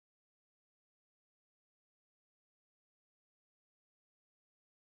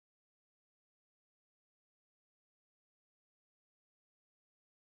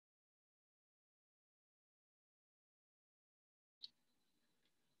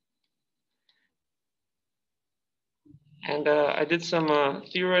And I did some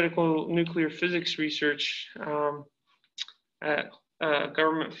theoretical nuclear physics research at a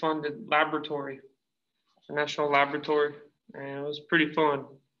government-funded laboratory, a national laboratory, and it was pretty fun.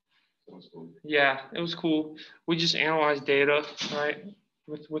 Yeah, it was cool. We just analyzed data, right,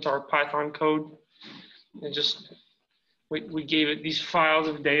 with our Python code, and just we gave it these files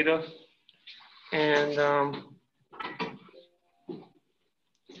of data, and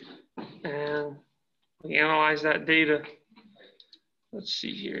we analyzed that data. Let's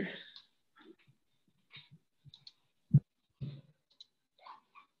see here.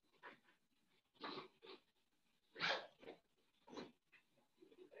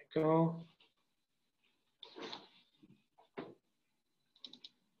 There we go.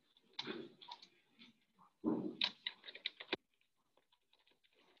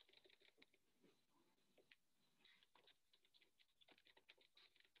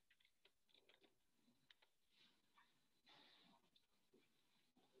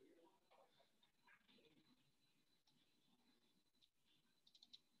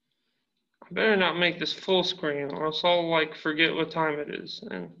 I better not make this full screen, or else I'll like forget what time it is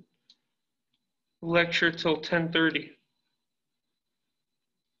and lecture till 10:30.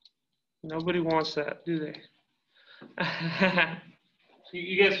 Nobody wants that, do they?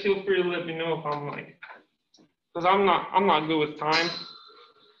 You guys feel free to let me know if I'm like, because I'm not good with time.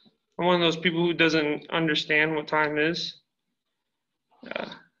 I'm one of those people who doesn't understand what time is.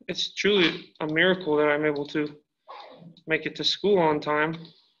 It's truly a miracle that I'm able to make it to school on time.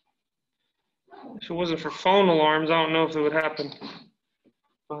 If it wasn't for phone alarms, I don't know if it would happen.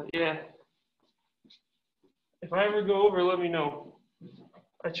 But yeah, if I ever go over, let me know.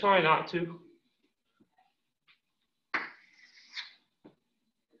 I try not to.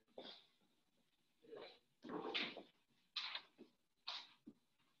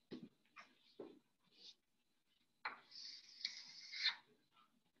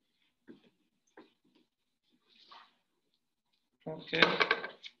 Okay.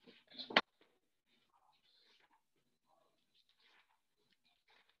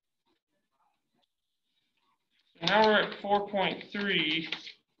 Now we're at 4.3.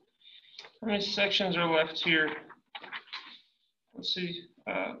 How many sections are left here? Let's see.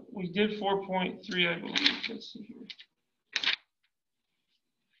 We did 4.3, I believe. Let's see here.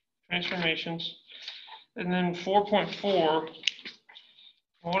 Transformations. And then 4.4.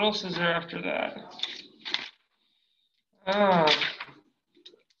 What else is there after that?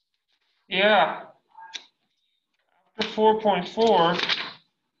 Yeah. After 4.4,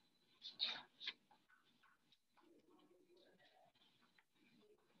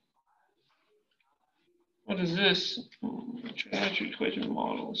 what is this? Geometry equation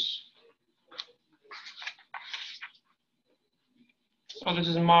models. Oh, this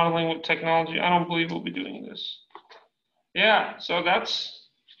is modeling with technology. I don't believe we'll be doing this. Yeah, so this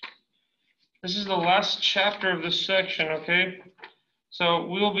is the last chapter of this section, okay? So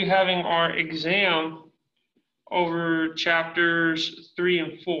we'll be having our exam over chapters 3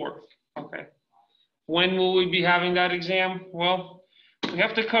 and 4, okay? When will we be having that exam? Well, we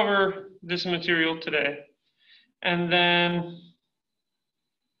have to cover this material today. And then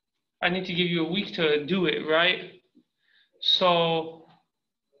I need to give you a week to do it, right? So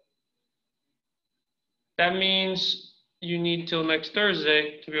that means you need till next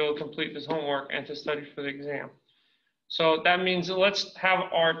Thursday to be able to complete this homework and to study for the exam. So that means let's have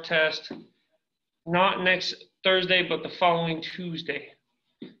our test not next Thursday, but the following Tuesday.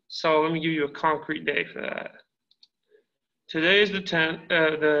 So let me give you a concrete day for that. Today is the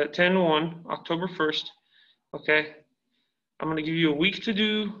 10/1, October 1st. Okay. I'm going to give you a week to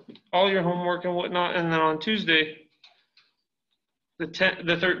do all your homework and whatnot. And then on Tuesday, the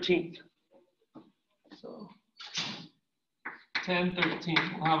 13th. So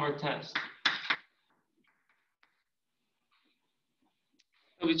 10/13, we'll have our test.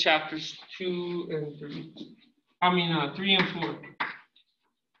 It'll be chapters 2 and 3. 3 and 4.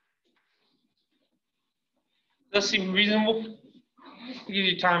 Does that seem reasonable? To give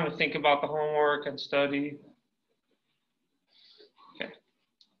you time to think about the homework and study. Okay.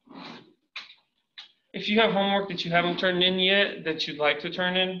 If you have homework that you haven't turned in yet that you'd like to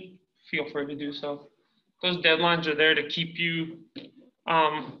turn in, feel free to do so. Those deadlines are there to keep you,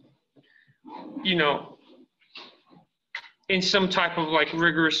 in some type of like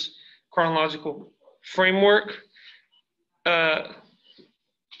rigorous chronological framework.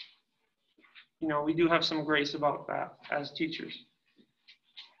 We do have some grace about that as teachers.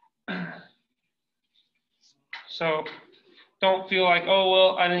 So don't feel like, oh,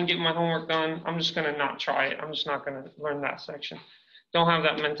 well, I didn't get my homework done. I'm just going to not try it. I'm just not going to learn that section. Don't have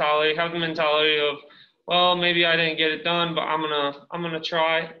that mentality. Have the mentality of, well, maybe I didn't get it done, but I'm gonna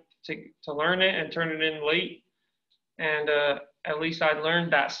try to learn it and turn it in late, and at least I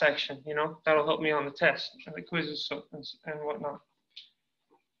learned that section. You know, that'll help me on the test and the quizzes and whatnot.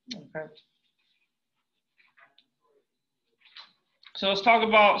 Okay. So let's talk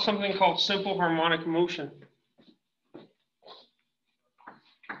about something called simple harmonic motion.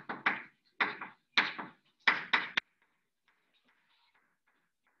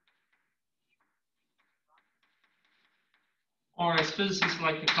 Or as physicists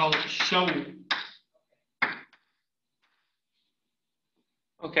like to call it, show.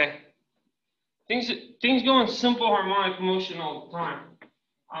 Okay. Things go in simple harmonic motion all the time.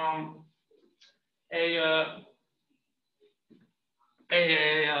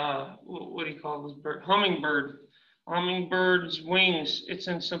 What do you call this bird? Hummingbird. Hummingbird's wings, it's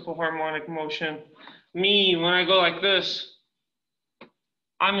in simple harmonic motion. Me, when I go like this,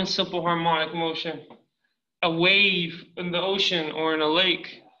 I'm in simple harmonic motion. A wave in the ocean or in a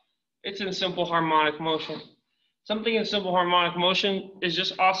lake, it's in simple harmonic motion. Something in simple harmonic motion is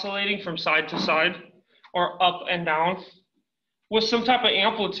just oscillating from side to side or up and down with some type of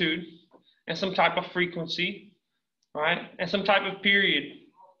amplitude and some type of frequency, right? And some type of period.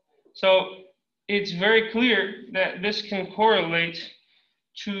 So it's very clear that this can correlate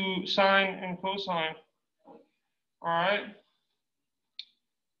to sine and cosine, all right?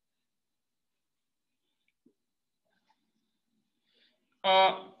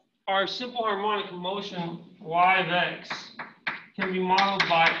 Our simple harmonic motion, y of x, can be modeled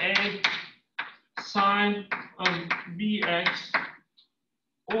by a sine of bx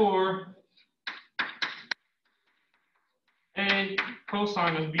or a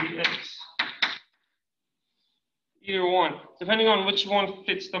cosine of bx. Either one, depending on which one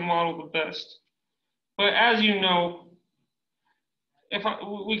fits the model the best. But as you know,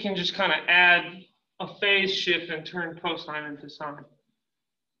 we can just kind of add a phase shift and turn cosine into sine,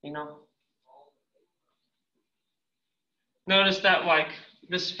 you know? Notice that like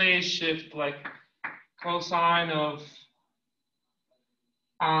this phase shift, like cosine of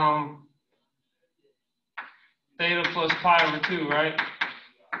theta plus pi over 2, right?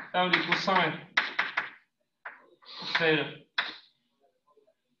 That would equal sine of theta.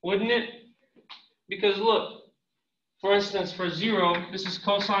 Wouldn't it? Because look, for instance, for 0, this is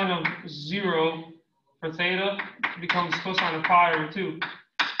cosine of 0 for theta, it becomes cosine of pi over 2.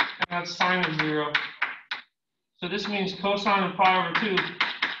 And that's sine of 0. So this means cosine of pi over 2,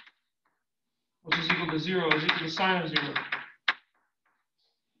 which is equal to 0, is equal to sine of 0.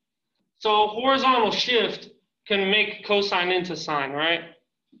 So horizontal shift can make cosine into sine, right?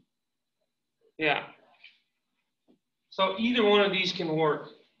 Yeah. So either one of these can work.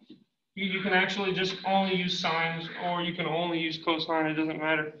 You can actually just only use sines, or you can only use cosine, it doesn't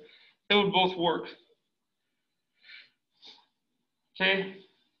matter. They would both work. Okay.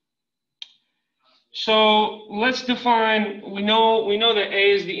 So let's define, we know that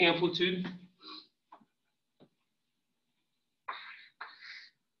A is the amplitude.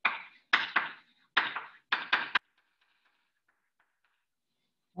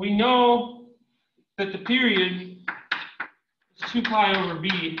 We know that the period is 2 pi over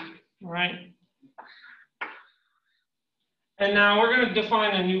b, right? And now we're going to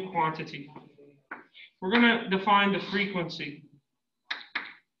define a new quantity. We're going to define the frequency.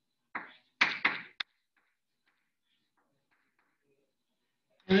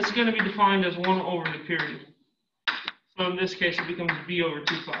 And this is going to be defined as 1 over the period. So in this case, it becomes b over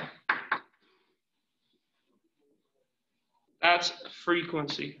 2 pi. That's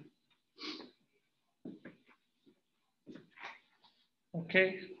frequency.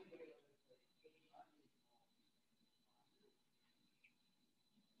 Okay.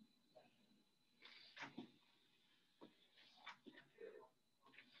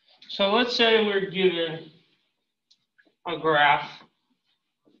 So let's say we're given a graph.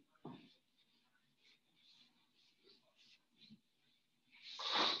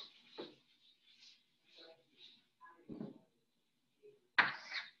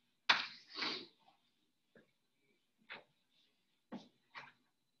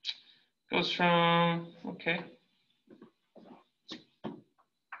 Goes from, okay.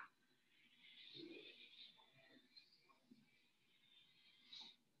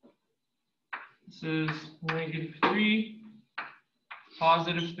 This is -3,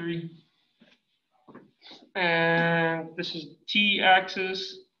 +3. And this is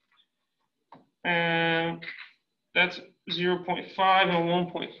t-axis. And that's 0.5 and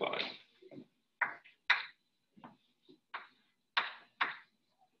 1.5.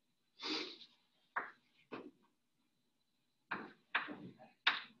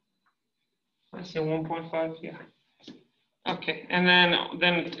 I say 1.5, yeah. Okay, and then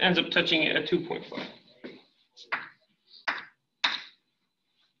it ends up touching it at 2.5.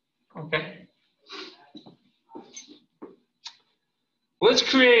 Okay. Let's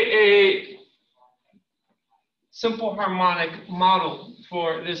create a simple harmonic model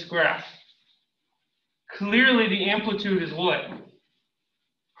for this graph. Clearly the amplitude is what?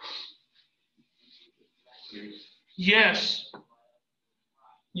 Yes.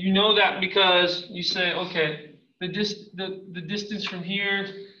 You know that because you say, okay, the distance from here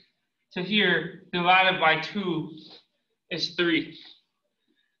to here divided by 2 is 3.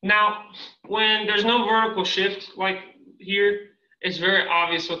 Now, when there's no vertical shift like here, it's very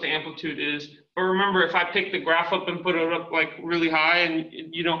obvious what the amplitude is. But remember, if I pick the graph up and put it up like really high and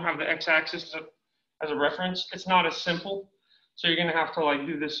you don't have the x-axis as a reference, it's not as simple. So you're gonna have to like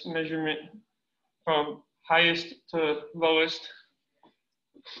do this measurement from highest to lowest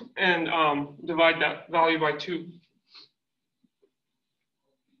and divide that value by 2.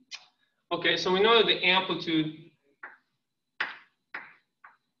 Okay, so we know that the amplitude,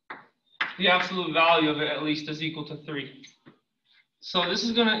 the absolute value of it at least, is equal to 3. So this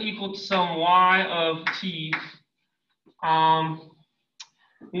is going to equal to some y of t.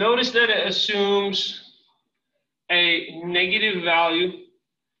 Notice that it assumes a negative value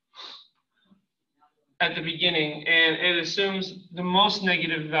at the beginning, and it assumes the most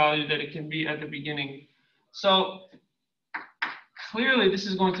negative value that it can be at the beginning. So clearly this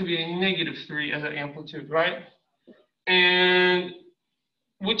is going to be a -3 as an amplitude, right? And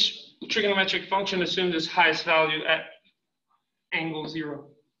which trigonometric function assumes its highest value at angle 0?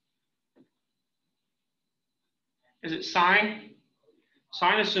 Is it sine?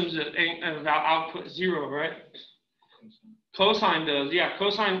 Sine assumes that output 0, right? Cosine does, yeah.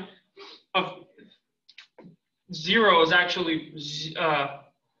 Cosine of 0 is actually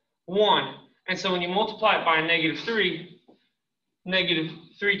 1. And so when you multiply it by a -3,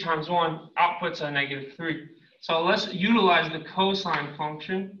 -3 times 1 outputs a -3. So let's utilize the cosine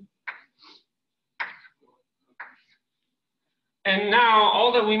function. And now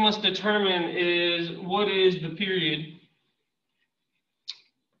all that we must determine is what is the period.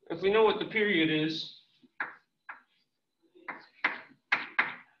 If we know what the period is,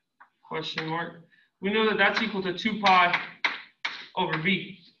 question mark, we know that that's equal to 2 pi over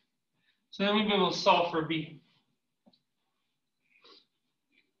b. So then we'll be able to solve for b.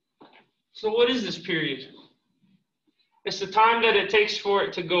 So what is this period? It's the time that it takes for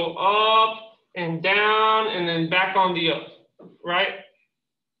it to go up and down and then back on the up, right?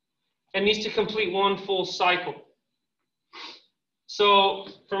 It needs to complete one full cycle. So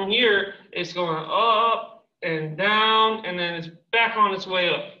from here, it's going up and down, and then it's back on its way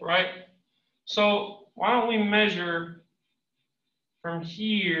up, right? So why don't we measure from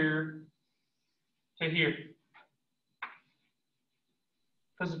here to here?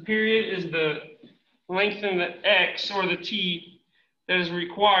 Because the period is the length in the x or the t that is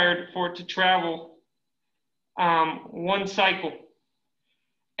required for it to travel one cycle.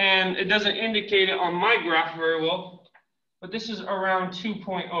 And it doesn't indicate it on my graph very well, but this is around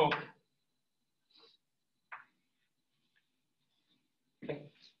 2.0. Okay.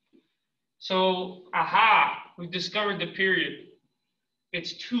 So, aha, we've discovered the period.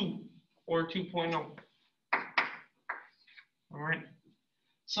 It's 2 or 2.0. All right.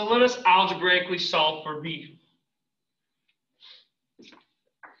 So let us algebraically solve for b.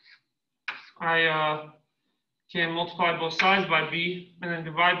 I can multiply both sides by b and then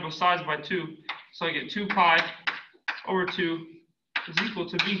divide both sides by 2. So I get 2 pi over 2 is equal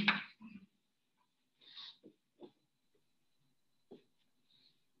to b.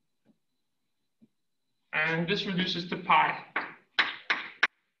 And this reduces to pi.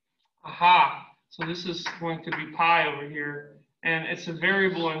 Aha, so this is going to be pi over here. And it's a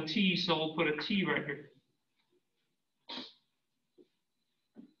variable in t, so we'll put a t right here.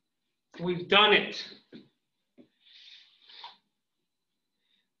 We've done it.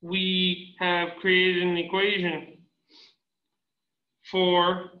 We have created an equation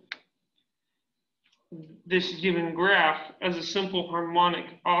for this given graph as a simple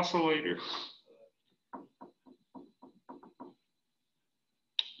harmonic oscillator.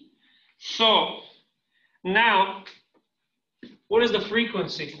 So now, what is the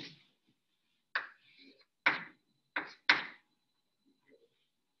frequency?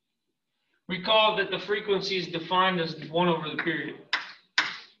 Recall that the frequency is defined as 1 over the period.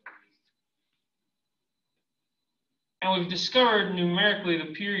 And we've discovered numerically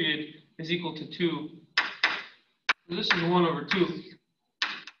the period is equal to 2. So this is 1 over 2.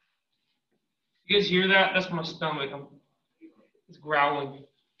 You guys hear that? That's my stomach. It's growling.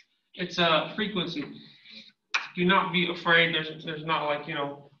 It's a frequency. Do not be afraid. There's not like, you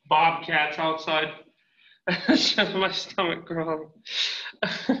know, bobcats outside. Just my stomach growling.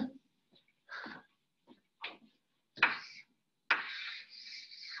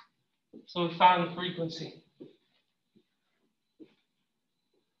 So we found the frequency.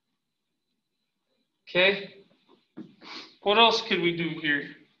 Okay. What else could we do here?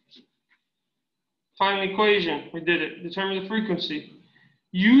 Find the equation. We did it. Determine the frequency.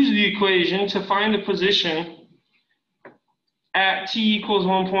 Use the equation to find the position at t equals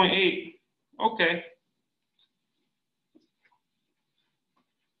 1.8. Okay.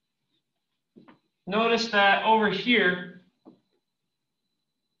 Notice that over here,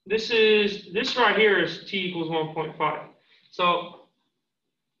 this right here is t equals 1.5. So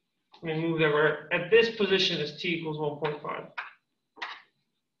let me move that right. At this position is t equals 1.5.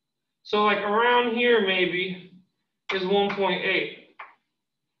 So like around here maybe is 1.8.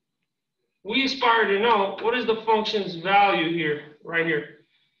 We aspire to know what is the function's value here, right here.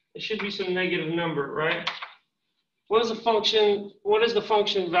 It should be some negative number, right? What is the function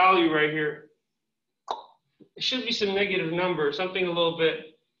value right here? It should be some negative number, something a little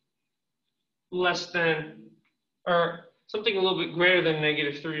bit less than, or something a little bit greater than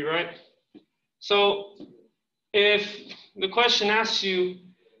 -3, right? So if the question asks you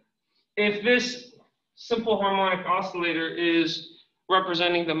if this simple harmonic oscillator is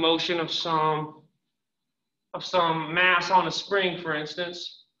representing the motion of some mass on a spring, for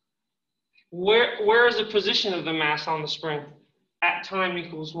instance, where is the position of the mass on the spring at time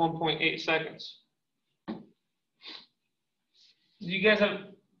equals 1.8 seconds? Do you guys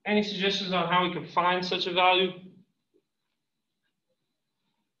have any suggestions on how we could find such a value?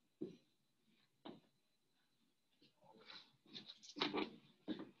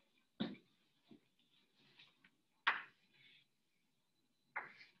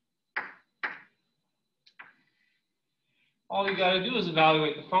 All you got to do is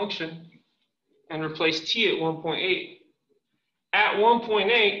evaluate the function and replace t at 1.8. At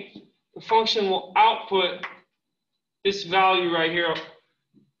 1.8, the function will output this value right here.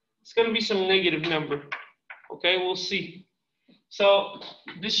 It's going to be some negative number. Okay, we'll see. So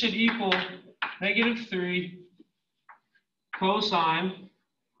this should equal -3 cosine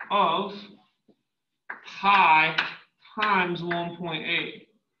of pi times 1.8.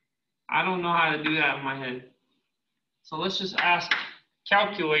 I don't know how to do that in my head. So let's just ask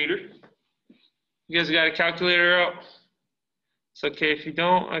calculator. You guys got a calculator out? It's okay if you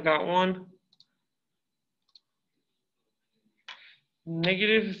don't. I got one.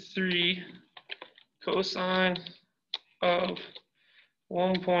 -3 cosine of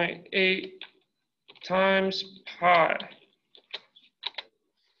 1.8 times pi.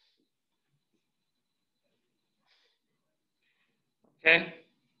 Okay.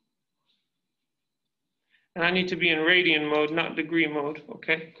 And I need to be in radian mode, not degree mode,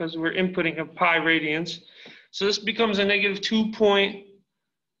 okay? Because we're inputting a pi radians. So this becomes a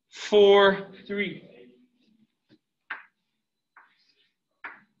 -2.43.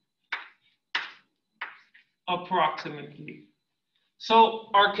 Approximately. So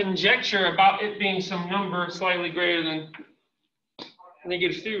our conjecture about it being some number slightly greater than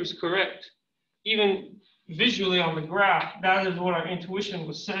 -3 was correct. Even visually on the graph, that is what our intuition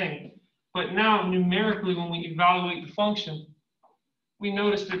was saying. But now numerically, when we evaluate the function, we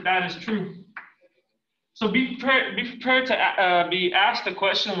notice that that is true. So be prepared to be asked a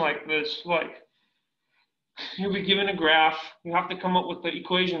question like this, like you'll be given a graph, you have to come up with the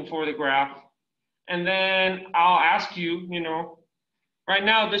equation for the graph. And then I'll ask you, you know, right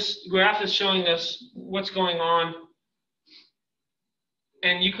now this graph is showing us what's going on.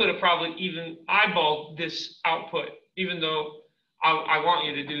 And you could have probably even eyeballed this output, even though I want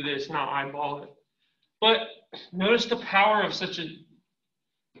you to do this, not eyeball it. But notice the power of such a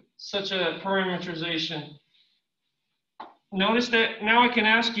parameterization. Notice that now I can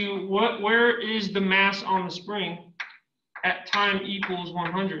ask you, where is the mass on the spring at time equals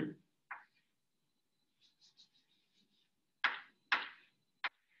 100?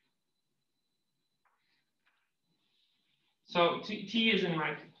 So t is in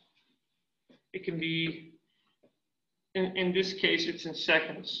like, it can be, in this case, it's in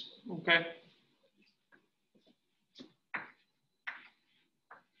seconds, okay?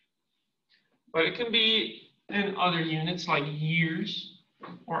 But it can be in other units like years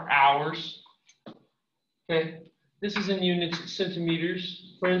or hours, okay? This is in units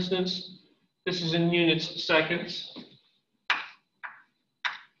centimeters, for instance. This is in units seconds.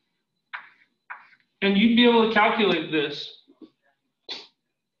 And you'd be able to calculate this.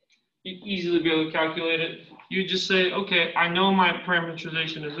 You'd easily be able to calculate it. you just say, okay, I know my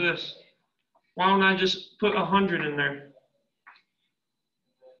parameterization is this. Why don't I just put 100 in there?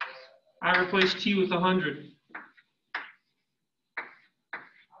 I replace t with 100.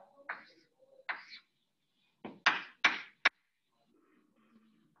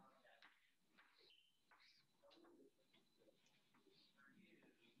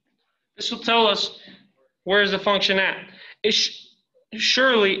 This will tell us where's the function at.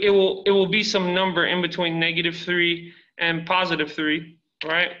 Surely it will be some number in between -3 and +3,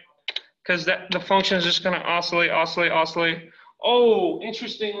 right? Because the function is just going to oscillate, oscillate, oscillate. Oh,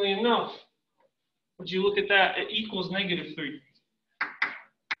 interestingly enough, would you look at that? It equals -3.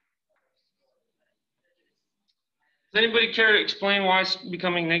 Does anybody care to explain why it's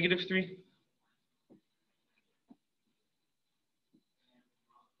becoming -3?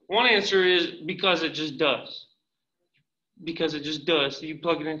 One answer is because it just does. Because it just does. You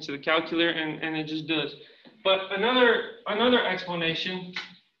plug it into the calculator and it just does. But another explanation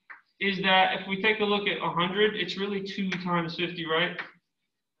is that if we take a look at 100, it's really 2 times 50, right?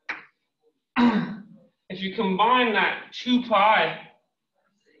 If you combine that 2 pi,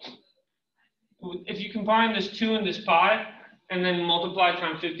 if you combine this 2 and this pi, and then multiply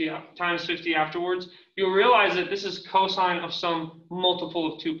times 50 afterwards, you'll realize that this is cosine of some multiple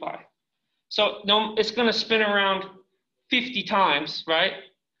of 2 pi. So it's going to spin around 50 times, right?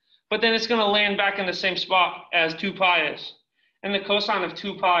 But then it's going to land back in the same spot as 2 pi is. And the cosine of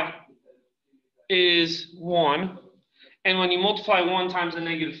 2 pi is 1. And when you multiply 1 times a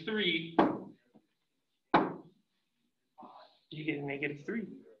 -3, you get a -3.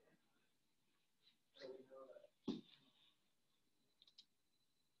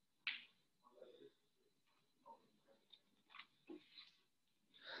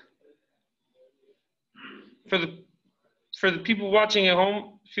 For the people watching at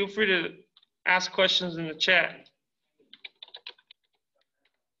home, feel free to ask questions in the chat.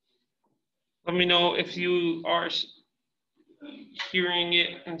 Let me know if you are hearing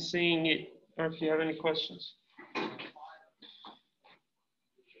it and seeing it, or if you have any questions.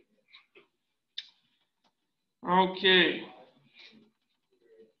 Okay.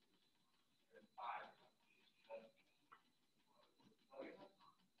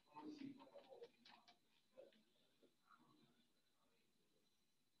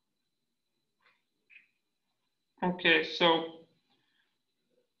 Okay, so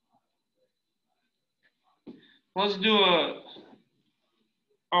let's do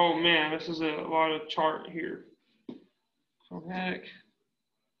oh man, this is a lot of chart here. Harmonic.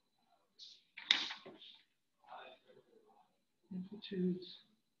 Amplitudes.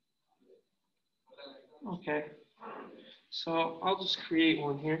 Okay, so I'll just create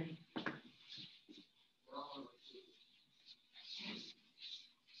one here.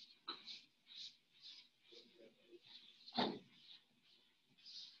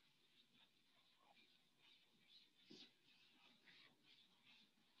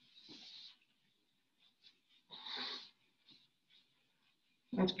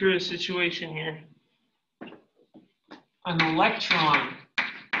 Let's create a situation here. An electron,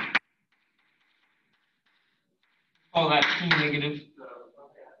 call that P negative,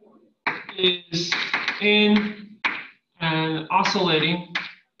 is in an oscillating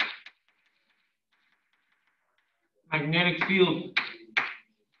magnetic field.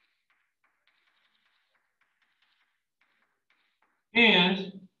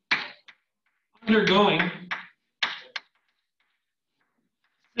 And undergoing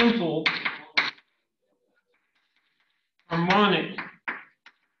simple harmonic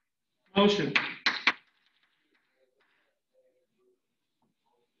motion.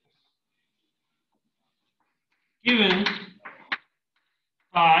 Given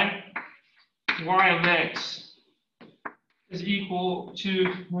by y of x is equal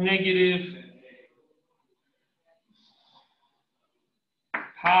to negative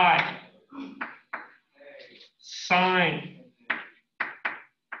pi sine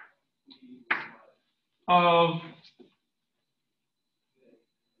of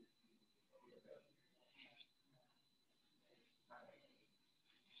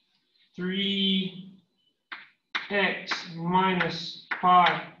three x minus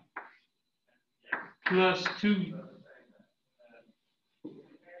pi plus 2.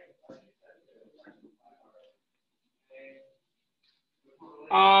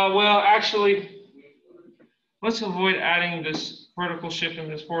 Well, actually, let's avoid adding this vertical shift and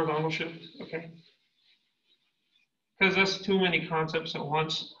this horizontal shift, okay? Because that's too many concepts at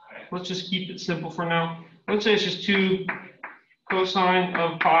once. Let's just keep it simple for now. Let's say it's just 2 cosine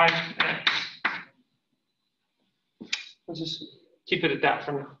of pi x. Let's just keep it at that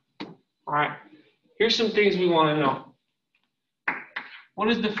for now. All right. Here's some things we want to know. What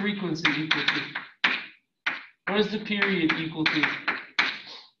is the frequency equal to? What is the period equal to?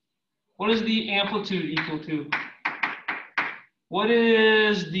 What is the amplitude equal to? What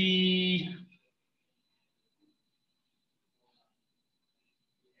is the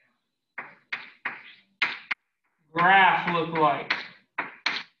graph look like?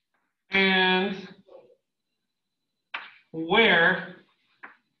 And where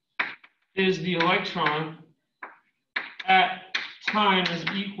is the electron at time is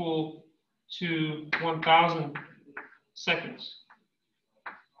equal to 1,000 seconds?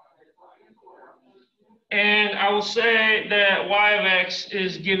 And I will say that y of x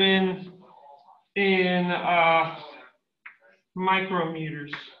is given in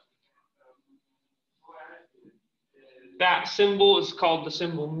micrometers. That symbol is called the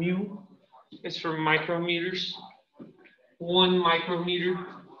symbol mu. It's for micrometers. 1 micrometer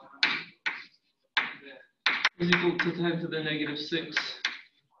is equal to 10 to the negative 6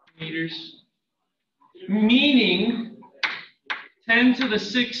 meters. Meaning 10 to the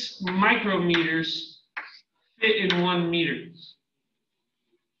 6 micrometers fit in 1 meter.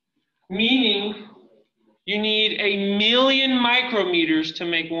 Meaning you need 1,000,000 micrometers to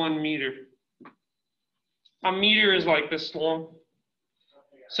make 1 meter. A meter is like this long.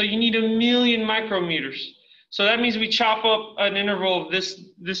 So you need 1,000,000 micrometers. So that means we chop up an interval of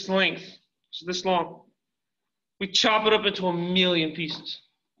this length, so this long. We chop it up into 1,000,000 pieces.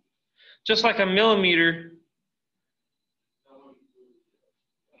 Just like a millimeter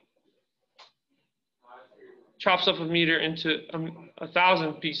chops up a meter into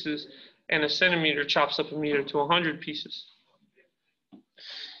 1,000 pieces, and a centimeter chops up a meter to 100 pieces.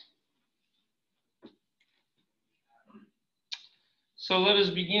 So let us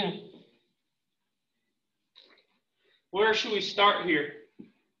begin. Where should we start here?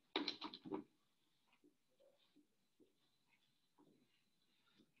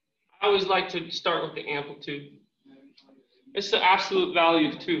 I always like to start with the amplitude. It's the absolute value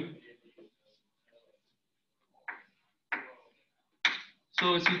of 2.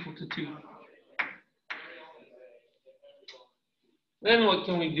 So it's equal to 2. Then what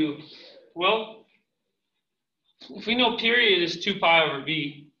can we do? Well, if we know period is 2 pi over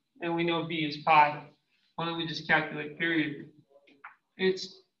b, and we know b is pi, why don't we just calculate period?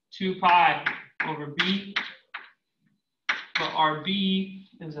 It's 2 pi over b, but our b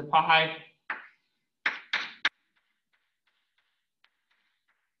is a pi.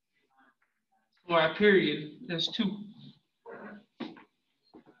 So our period is 2.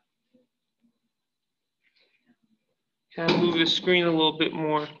 Can I move the screen a little bit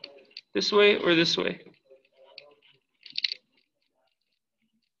more? This way or this way?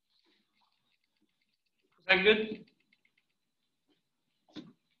 Is that good?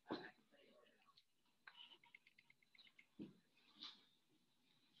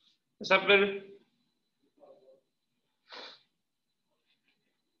 Is that better?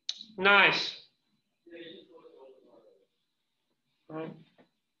 Nice. All right.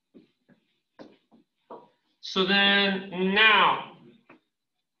 So then now,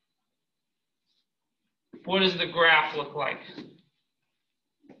 what does the graph look like?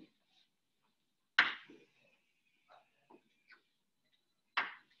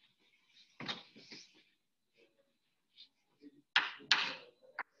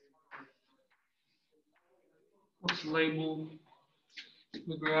 Let's label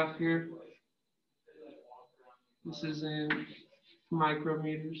the graph here. This is in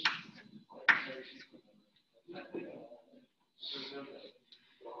micrometers.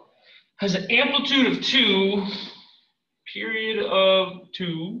 Has an amplitude of 2, period of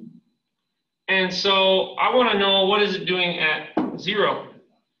 2. And so I want to know, what is it doing at 0?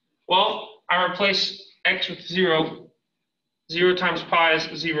 Well, I replace x with 0. 0 times pi is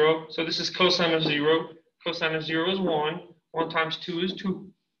 0. So this is cosine of 0. Cosine of 0 is 1. 1 times 2 is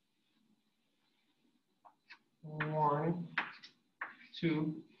 2. 1,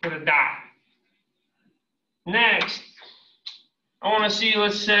 2, put a dot. Next, I want to see,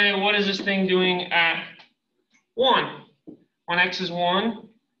 let's say, what is this thing doing at 1? When x is 1,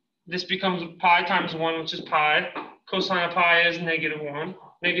 this becomes pi times 1, which is pi. Cosine of pi is -1.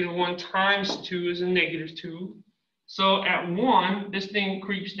 -1 times 2 is a -2. So at 1, this thing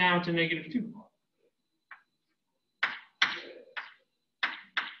creeps down to -2.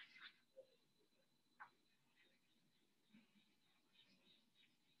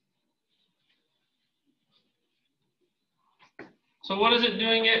 So what is it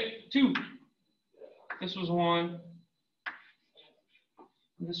doing at 2? This was 1.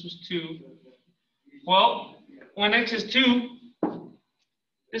 This was 2. Well, when x is 2,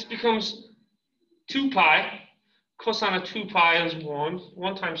 this becomes 2 pi. Cosine of 2 pi is 1.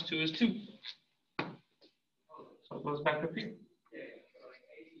 1 times 2 is 2. So it goes back up here.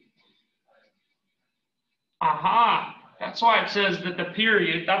 Aha! That's why it says that the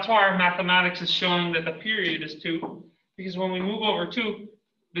period, that's why our mathematics is showing that the period is 2. Because when we move over 2,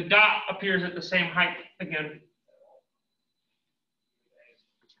 the dot appears at the same height again.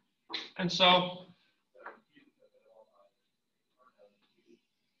 And so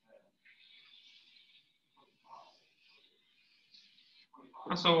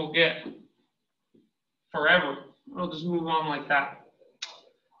that's what we'll get forever. We'll just move on like that.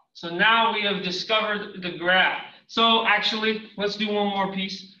 So now we have discovered the graph. So actually, let's do one more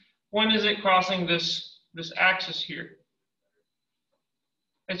piece. When is it crossing this axis here?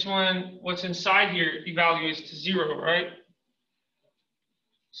 It's when what's inside here evaluates to 0, right?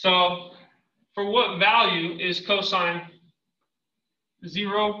 So for what value is cosine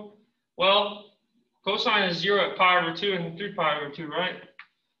 0? Well, cosine is 0 at pi over 2 and 3 pi over 2, right?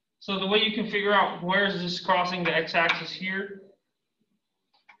 So the way you can figure out where is this crossing the x-axis here?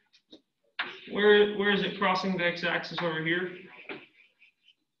 Where is it crossing the x-axis over here?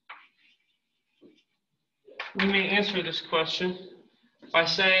 We may answer this question by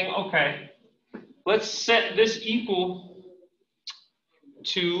saying, okay, let's set this equal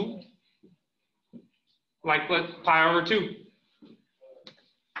to, like, pi over 2.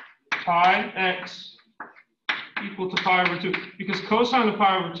 Pi x equal to pi over 2. Because cosine of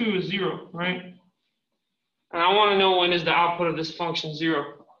pi over 2 is 0, right? And I want to know when is the output of this function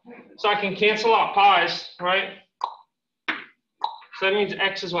 0. So I can cancel out pi's, right? So that means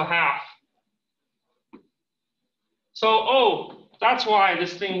x is 1/2. So, oh, that's why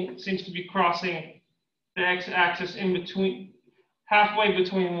this thing seems to be crossing the x-axis in between, halfway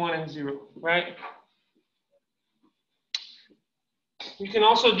between 1 and 0, right? You can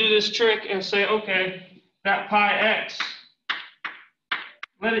also do this trick and say, okay, that pi x,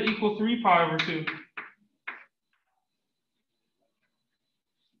 let it equal 3 pi over 2.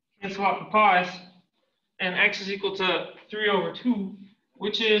 Cancel out the pi's, and x is equal to 3 over 2,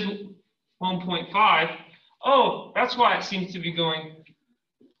 which is 1.5. Oh, that's why it seems to be going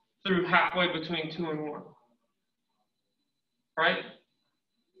through halfway between 2 and 1. Right?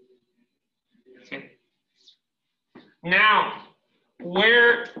 Okay. Now,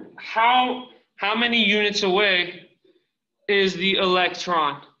 how many units away is the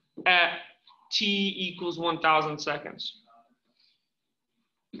electron at t equals 1,000 seconds?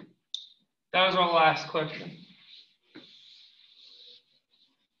 That was our last question.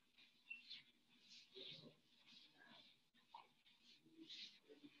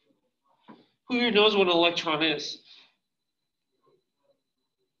 Who here knows what an electron is?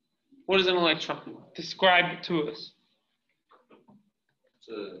 What is an electron? Describe it to us. It's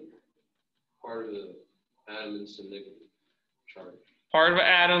a part of the atom and it's a negative charge. Part of an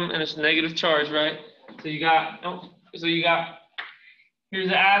atom and it's a negative charge, right? So you got, here's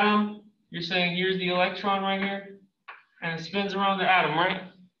the atom. You're saying here's the electron right here, and it spins around the atom,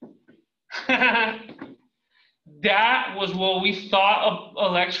 right? That was what we thought of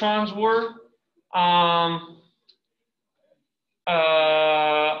electrons were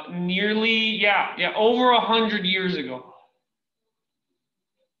nearly, over 100 years ago.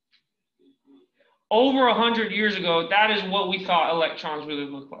 Over 100 years ago, that is what we thought electrons really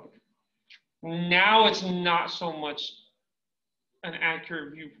look like. Now it's not so much an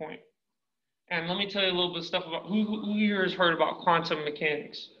accurate viewpoint. And let me tell you a little bit of stuff about who here has heard about quantum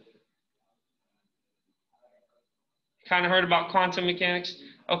mechanics? Kind of heard about quantum mechanics?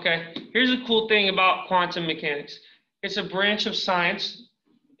 Okay, here's a cool thing about quantum mechanics. It's a branch of science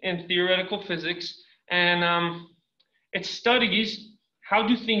in theoretical physics, and it studies how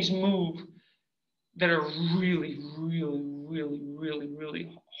do things move that are really, really, really, really,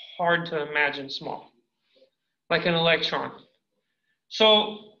 really hard to imagine small, like an electron.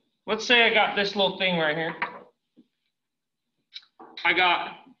 So let's say I got this little thing right here. I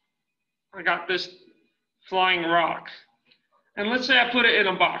got this flying rock. And let's say I put it in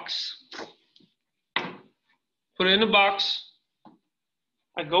a box. Put it in a box.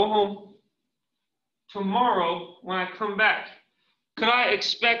 I go home. Tomorrow, when I come back, could I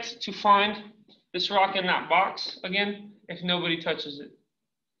expect to find this rock in that box again if nobody touches it?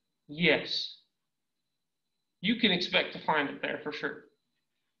 Yes. You can expect to find it there for sure.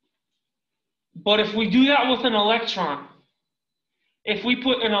 But if we do that with an electron, if we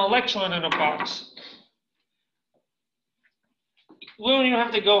put an electron in a box, we don't even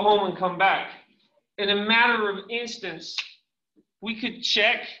have to go home and come back. In a matter of instance, we could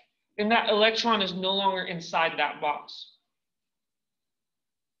check, and that electron is no longer inside that box.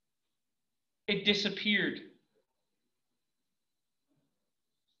 it disappeared.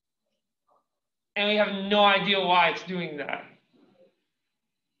 And we have no idea why it's doing that.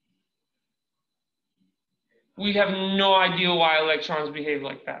 We have no idea why electrons behave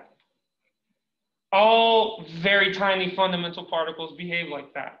like that. All very tiny fundamental particles behave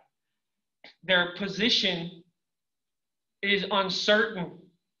like that. Their position is uncertain.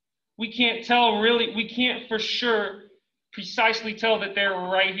 We can't tell really, we can't for sure precisely tell that they're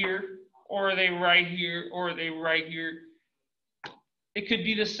right here, or are they right here, or are they right here. It could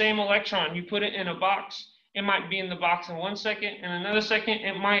be the same electron. You put it in a box, it might be in the box in 1 second, and another second,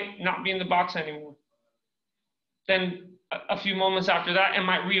 it might not be in the box anymore. Then a few moments after that, it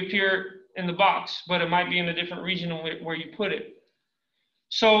might reappear in the box, but it might be in a different region where you put it.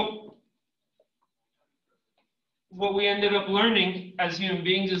 So what we ended up learning as human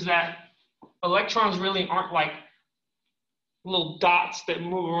beings is that electrons really aren't like little dots that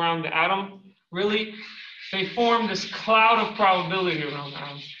move around the atom. Really, they form this cloud of probability around the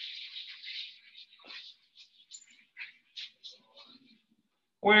atom.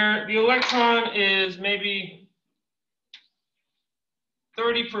 Where the electron is maybe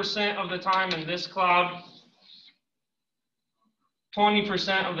 30% of the time in this cloud,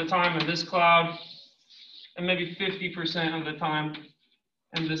 20% of the time in this cloud, and maybe 50% of the time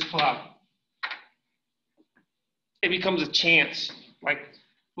in this cloud. It becomes a chance, like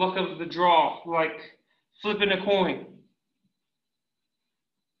luck of the draw, like flipping a coin.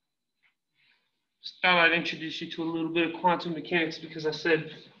 Just thought I'd introduce you to a little bit of quantum mechanics because I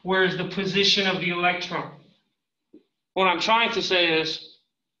said, where is the position of the electron? What I'm trying to say is,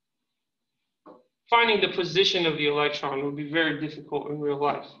 finding the position of the electron would be very difficult in real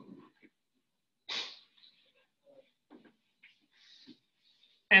life.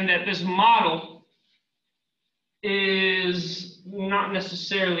 And that this model is not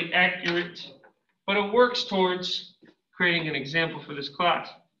necessarily accurate, but it works towards creating an example for this class.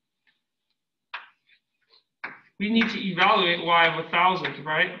 We need to evaluate y of 1,000,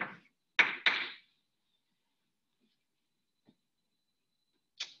 right?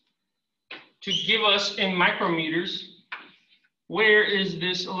 To give us in micrometers, where is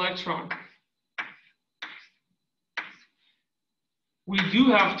this electron? We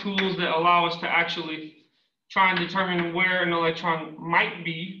do have tools that allow us to actually try and determine where an electron might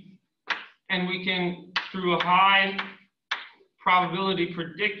be, and we can, through a high probability,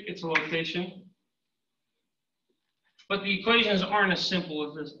 predict its location. But the equations aren't as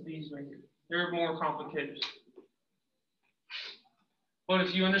simple as these right here. They're more complicated. But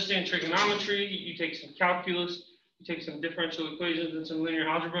if you understand trigonometry, you take some calculus, you take some differential equations and some linear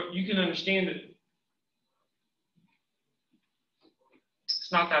algebra, you can understand it.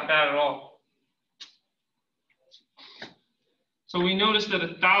 It's not that bad at all. So we notice that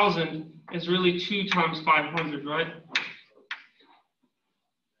 1,000 is really 2 times 500, right?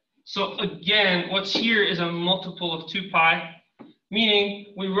 So again, what's here is a multiple of 2 pi,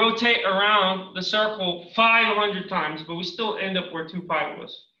 meaning we rotate around the circle 500 times, but we still end up where 2 pi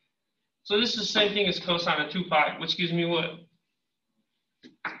was. So this is the same thing as cosine of 2 pi, which gives me what?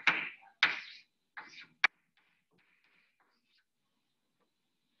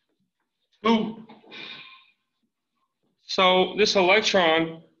 Ooh. So this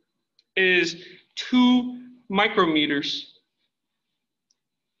electron is 2 micrometers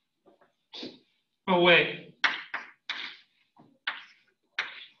away.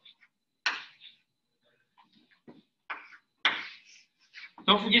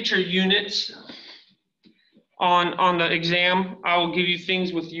 Don't forget your units on the exam. I will give you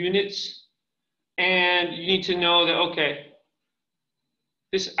things with units, and you need to know that, okay,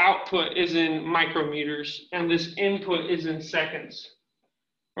 this output is in micrometers and this input is in seconds.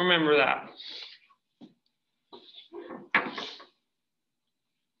 Remember that.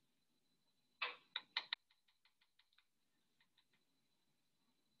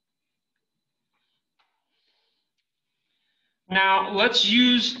 Now let's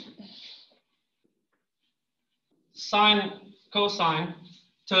use sine, cosine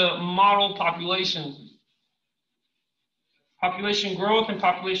to model population. Population growth and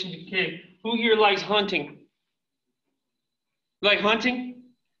population decay. Who here likes hunting? Like hunting?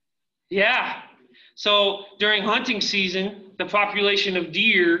 Yeah. So during hunting season, the population of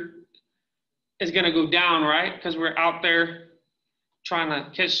deer is going to go down, right? Because we're out there trying to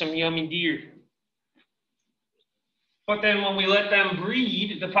catch some yummy deer. But then when we let them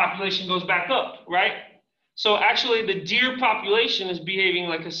breed, the population goes back up, right? So actually the deer population is behaving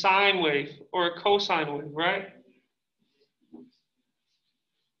like a sine wave or a cosine wave, right?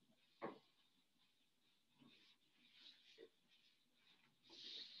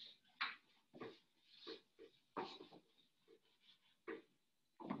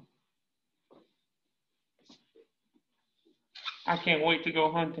 I can't wait to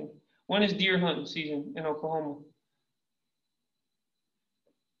go hunting. When is deer hunting season in Oklahoma?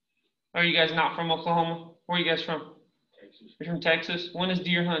 Are you guys not from Oklahoma? Where are you guys from? Texas. You're from Texas? When is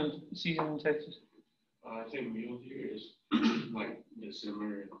deer hunting season in Texas? I think mule deer is like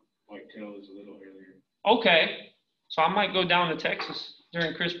December and whitetail is a little earlier. Okay. So I might go down to Texas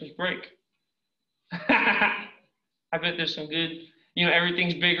during Christmas break. I bet there's some good,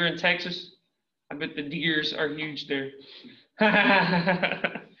 everything's bigger in Texas. I bet the deers are huge there.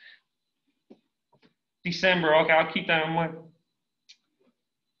 December, okay, I'll keep that in mind.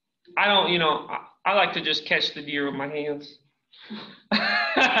 I don't, I like to just catch the deer with my hands.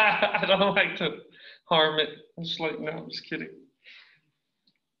 I don't like to harm it. I'm just like, no, I'm just kidding.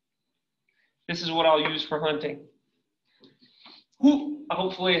 This is what I'll use for hunting.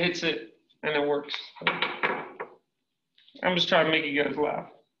 Hopefully it hits it and it works. I'm just trying to make you guys laugh.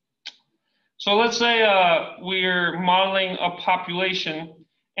 So let's say we're modeling a population,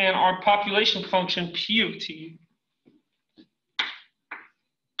 and our population function P of t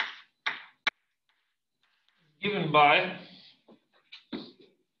given by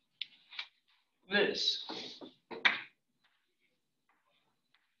this.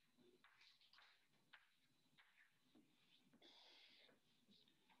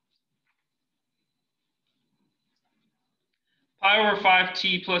 Pi over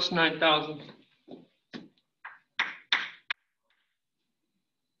 5t plus 9,000.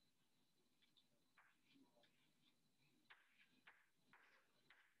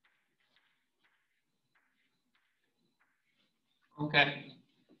 Okay.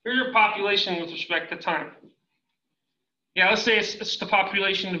 Here's your population with respect to time. Yeah, let's say it's the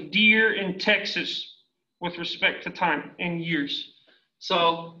population of deer in Texas with respect to time in years.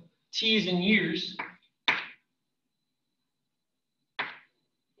 So t is in years.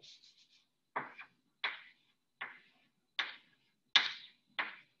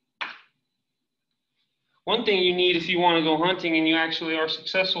 One thing you need if you want to go hunting and you actually are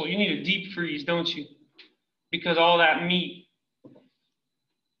successful, you need a deep freeze, don't you? Because all that meat,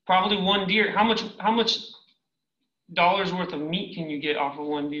 probably one deer. How much dollars worth of meat can you get off of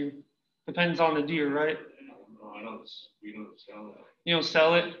one deer? Depends on the deer, right? No, we don't sell it. You don't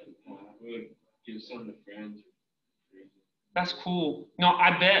sell it? We would give some to friends. That's cool. No,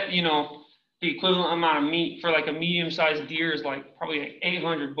 I bet, the equivalent amount of meat for like a medium-sized deer is like probably like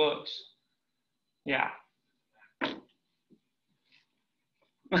 $800. Yeah.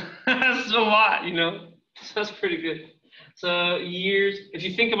 That's a lot, So that's pretty good. So years, if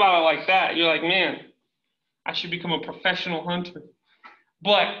you think about it like that, you're like, man, I should become a professional hunter.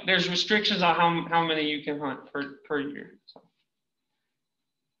 But there's restrictions on how many you can hunt per year. So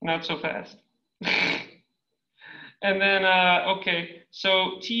not so fast. And then, okay,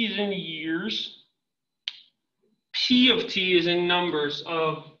 so t is in years. P of t is in numbers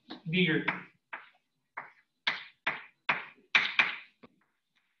of deer.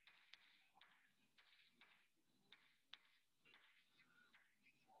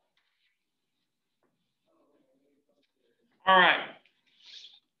 All right.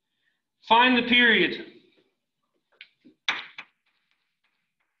 Find the period.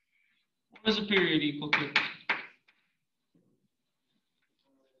 What is a period equal to?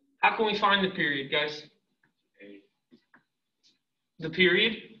 How can we find the period, guys? The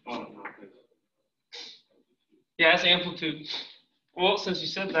period? Yeah, it's amplitude. Well, since you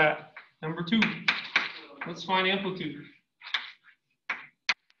said that, number 2. Let's find amplitude.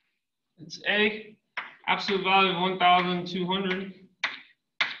 It's A, absolute value of 1,200.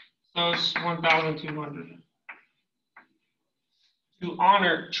 So it's 1,200. To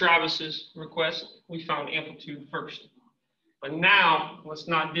honor Travis's request, we found amplitude first. But now, let's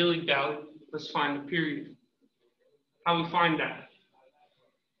not dilly-dally. Let's find the period. How we find that?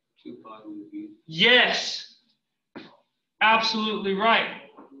 2 pi over b. Yes! Absolutely right.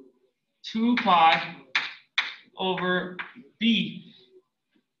 2 pi over b.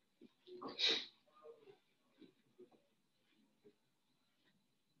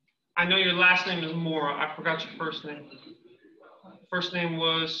 I know your last name is Mora. I forgot your first name. First name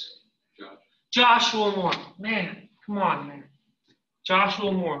was? Joshua Moore. Man, come on, man.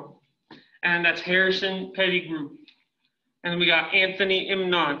 Joshua Moore. And that's Harrison Pettigrew. And we got Anthony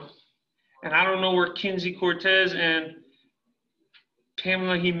Imnon. And I don't know where Kinsey Cortez and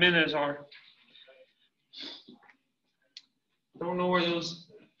Pamela Jimenez are. Don't know where those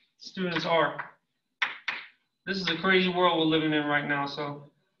students are. This is a crazy world we're living in right now, so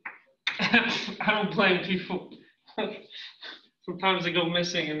I don't blame people. Sometimes they go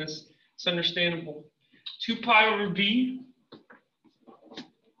missing, and it's understandable. 2 pi over b.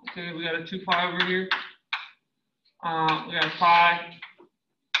 Okay, we got a 2 pi over here. We got pi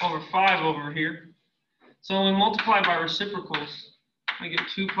over 5 over here. So when we multiply by reciprocals, we get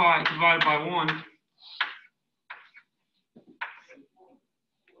 2 pi divided by 1.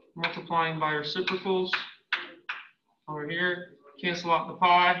 Multiplying by reciprocals over here, cancel out the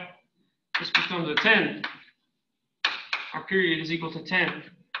pi. This becomes a 10. Our period is equal to 10.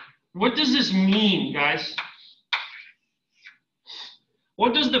 What does this mean, guys?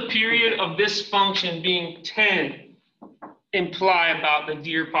 What does the period of this function being 10 imply about the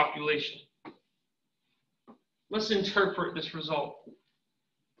deer population? Let's interpret this result.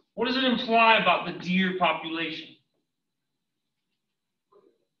 What does it imply about the deer population?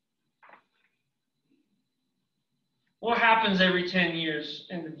 What happens every 10 years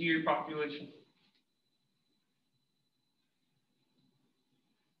in the deer population?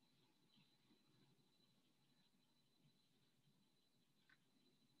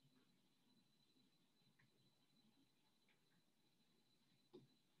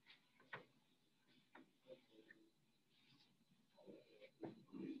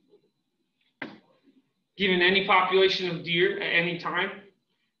 Given any population of deer at any time,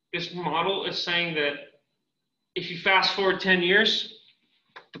 this model is saying that if you fast forward 10 years,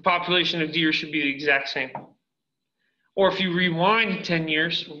 the population of deer should be the exact same. Or if you rewind 10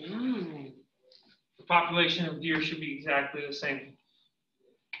 years, the population of deer should be exactly the same.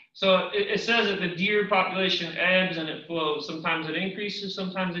 So it says that the deer population ebbs and it flows. Sometimes it increases,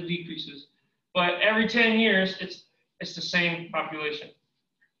 sometimes it decreases. But every 10 years, it's the same population.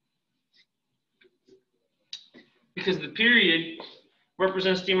 Because the period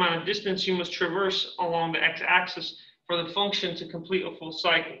represents the amount of distance you must traverse along the x-axis for the function to complete a full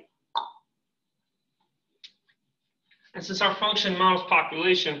cycle. And since our function models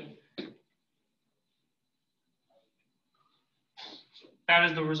population, that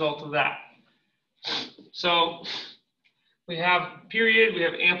is the result of that. So we have period, we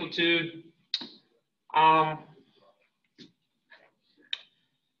have amplitude.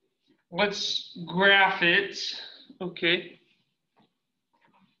 Let's graph it. Okay.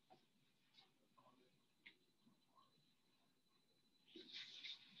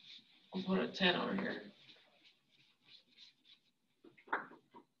 I'll put a 10 over here.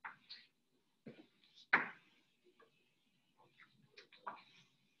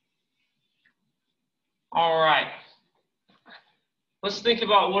 All right. Let's think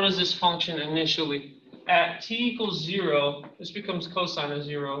about what is this function initially. At t equals 0, this becomes cosine of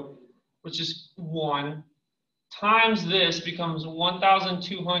 0, which is 1, times this becomes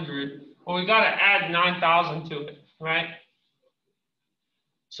 1,200. Well, we got to add 9,000 to it, right?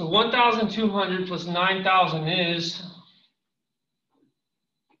 So 1,200 plus 9,000 is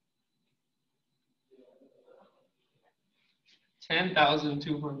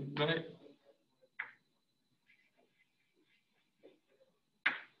 10,200, right?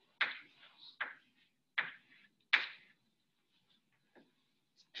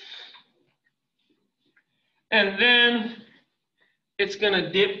 And then it's going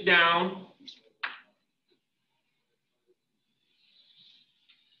to dip down.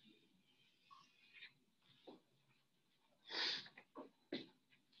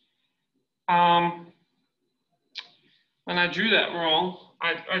 And I drew that wrong.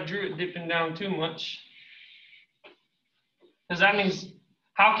 I drew it dipping down too much. Because that means,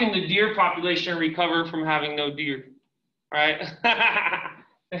 how can the deer population recover from having no deer, right?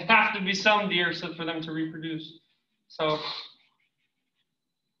 There have to be some deer for them to reproduce. So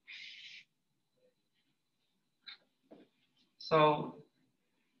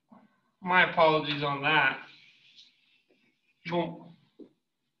my apologies on that. Boom.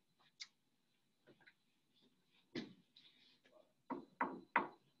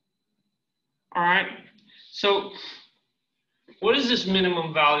 All right. So what is this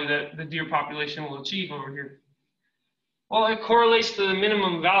minimum value that the deer population will achieve over here? Well, it correlates to the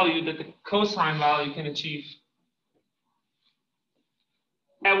minimum value that the cosine value can achieve.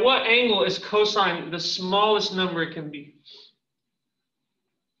 At what angle is cosine the smallest number it can be?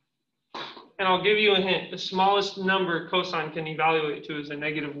 And I'll give you a hint. The smallest number cosine can evaluate to is a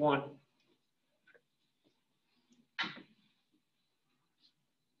 -1.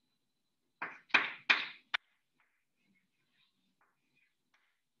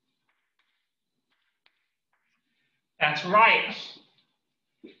 That's right.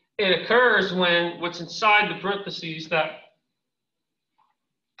 It occurs when what's inside the parentheses, that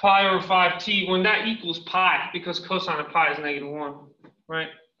pi over 5t, when that equals pi, because cosine of pi is -1, right?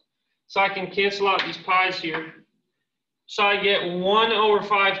 So I can cancel out these pi's here. So I get 1 over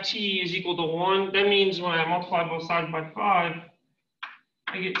 5t is equal to 1. That means when I multiply both sides by 5,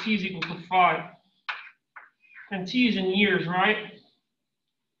 I get t is equal to 5. And T is in years, right?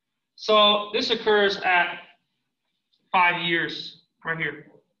 So this occurs at 5 years, right here.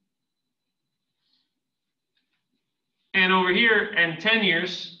 And over here, in 10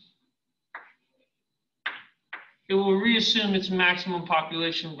 years, it will reassume its maximum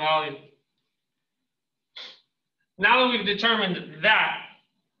population value. Now that we've determined that,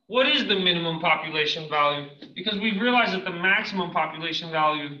 what is the minimum population value? Because we've realized that the maximum population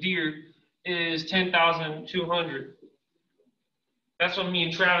value of deer is 10,200. That's what me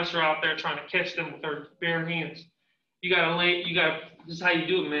and Travis are out there trying to catch them with our bare hands. This is how you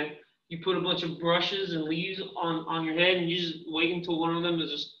do it, man. You put a bunch of brushes and leaves on your head and you just wait until one of them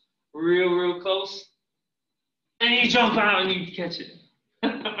is just real close. And you jump out and you catch it.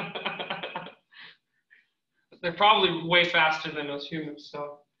 They're probably way faster than us humans,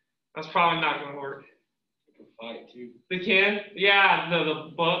 so that's probably not going to work. They can fight too. They can? Yeah, the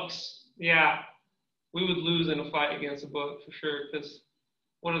bucks. Yeah. We would lose in a fight against a buck for sure, because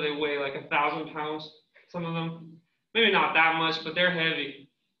what do they weigh? Like 1,000 pounds? Some of them? Maybe not that much, but they're heavy.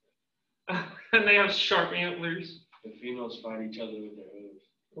 And they have sharp antlers. The females fight each other with their hooves.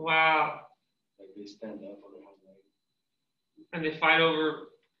 Wow. Like they stand up on their hind legs. And they fight over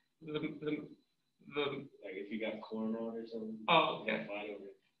the like if you got corn on or something. Oh, okay. They fight over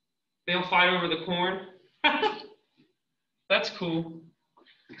it. They don't fight over the corn? That's cool.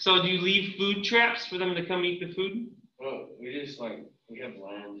 So do you leave food traps for them to come eat the food? Well, we have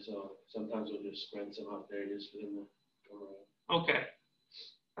land, so sometimes we'll just spread some out there just for them to come around. Okay.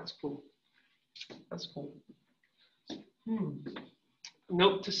 That's cool. That's cool.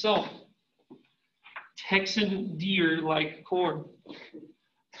 Note to self. Texan deer like corn.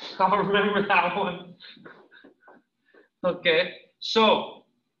 I'll remember that one. Okay. So,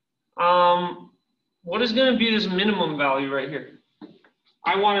 what is going to be this minimum value right here?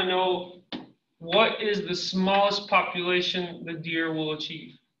 I want to know what is the smallest population the deer will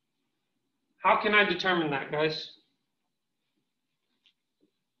achieve. How can I determine that, guys?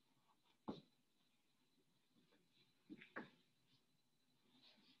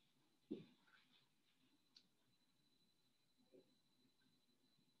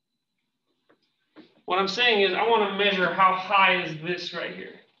 What I'm saying is I want to measure how high is this right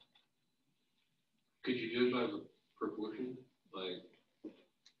here. Could you do it by proportion?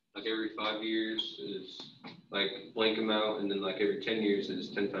 Like every 5 years is like blank amount, and then like every 10 years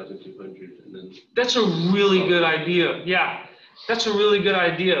is 10,200, and then. That's a really good idea. Yeah, that's a really good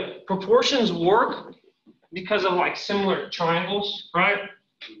idea. Proportions work because of like similar triangles, right?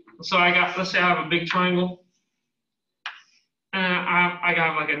 So let's say I have a big triangle, and I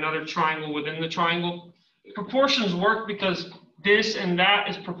got like another triangle within the triangle. Proportions work because this and that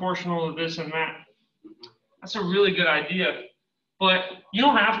is proportional to this and that. That's a really good idea. But you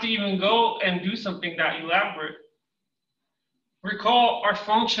don't have to even go and do something that elaborate. Recall our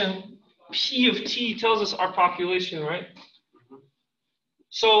function, P of t tells us our population, right?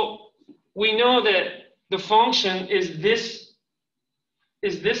 So we know that the function is this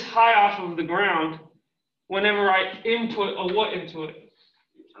high off of the ground whenever I input a what into it?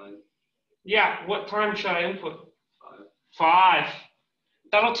 Time. Yeah, what time should I input? 5. 5.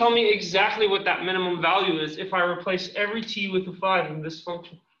 That'll tell me exactly what that minimum value is if I replace every t with a 5 in this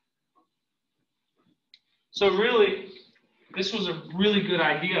function. So really, this was a really good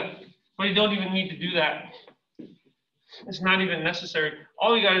idea, but you don't even need to do that. It's not even necessary.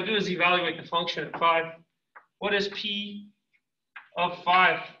 All you got to do is evaluate the function at 5. What is p of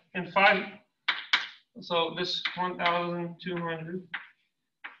 5? And 5, so this 1,200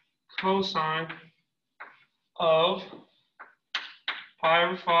 cosine of pi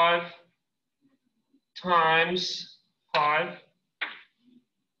over 5 times 5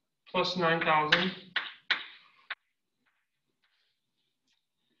 plus 9,000.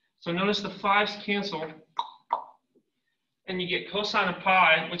 So notice the 5's cancel, and you get cosine of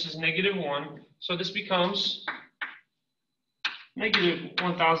pi, which is -1. So this becomes negative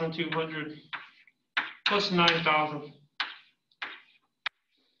 1,200 plus 9,000.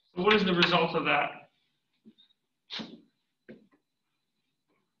 So what is the result of that?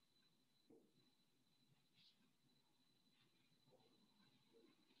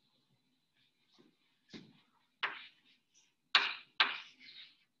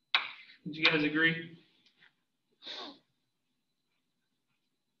 Did you guys agree?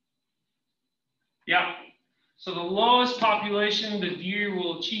 Yeah. So the lowest population the deer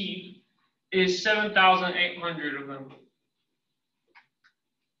will achieve is 7,800 of them.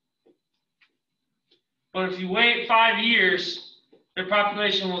 But if you wait 5 years, their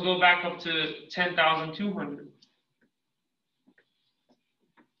population will go back up to 10,200.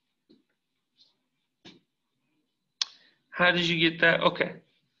 How did you get that? Okay.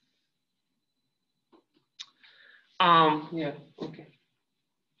 Yeah, okay.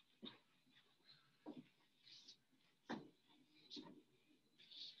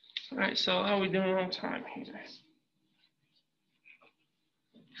 All right, so how are we doing on time here?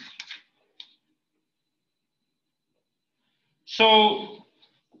 So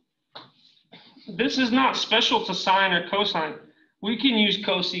this is not special to sine or cosine. We can use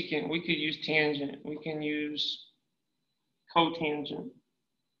cosecant, we could use tangent, we can use cotangent,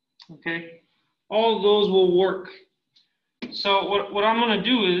 okay? All of those will work. So what I'm gonna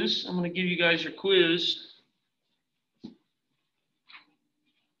do is, I'm gonna give you guys your quiz.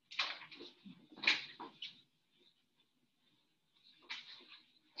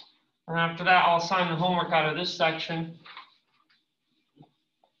 And after that, I'll assign the homework out of this section.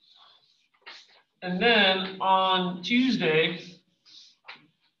 And then on Tuesday,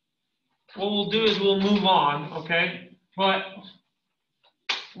 what we'll do is we'll move on, okay? But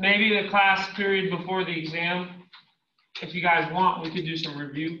maybe the class period before the exam, if you guys want, we could do some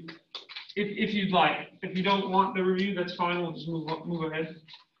review. If you'd like. If you don't want the review, that's fine. We'll just move ahead.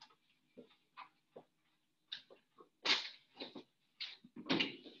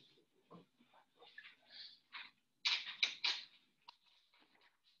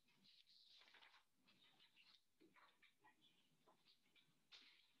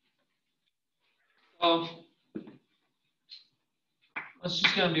 So it's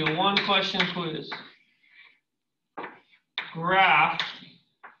just going to be a one-question quiz. Graph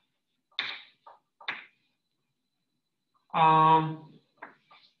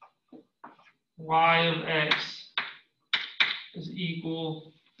y of x is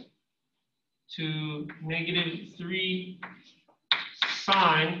equal to -3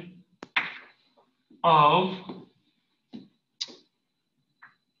 sine of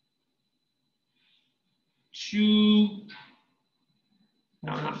 2,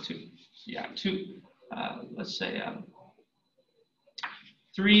 no, not 2, yeah, 2, let's say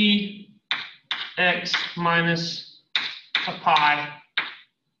 3x minus a pi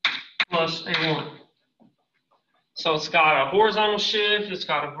plus a 1. So it's got a horizontal shift, it's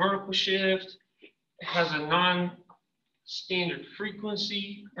got a vertical shift, it has a non-standard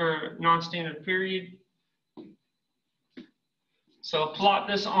frequency or non-standard period. So plot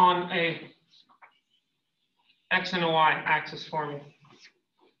this on a x and a y axis for me.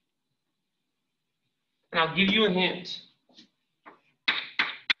 And I'll give you a hint.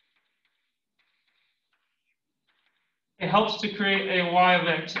 It helps to create a y of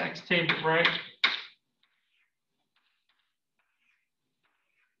x table, right?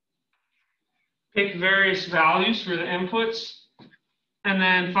 Pick various values for the inputs, and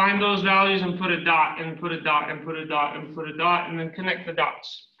then find those values and put a dot, and put a dot, and put a dot, and put a dot, and then connect the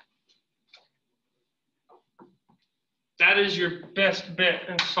dots. That is your best bet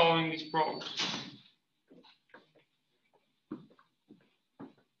in solving these problems.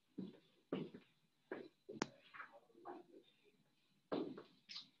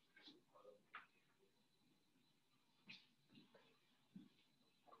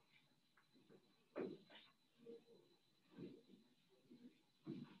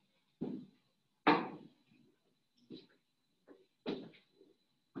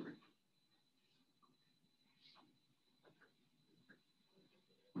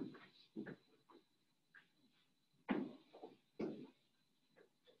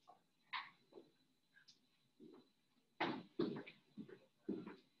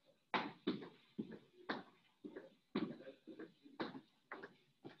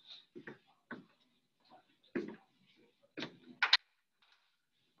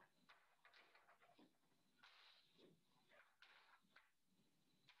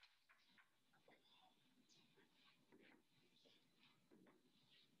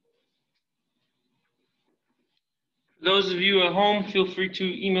 Those of you at home, feel free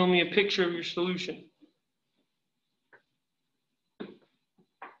to email me a picture of your solution.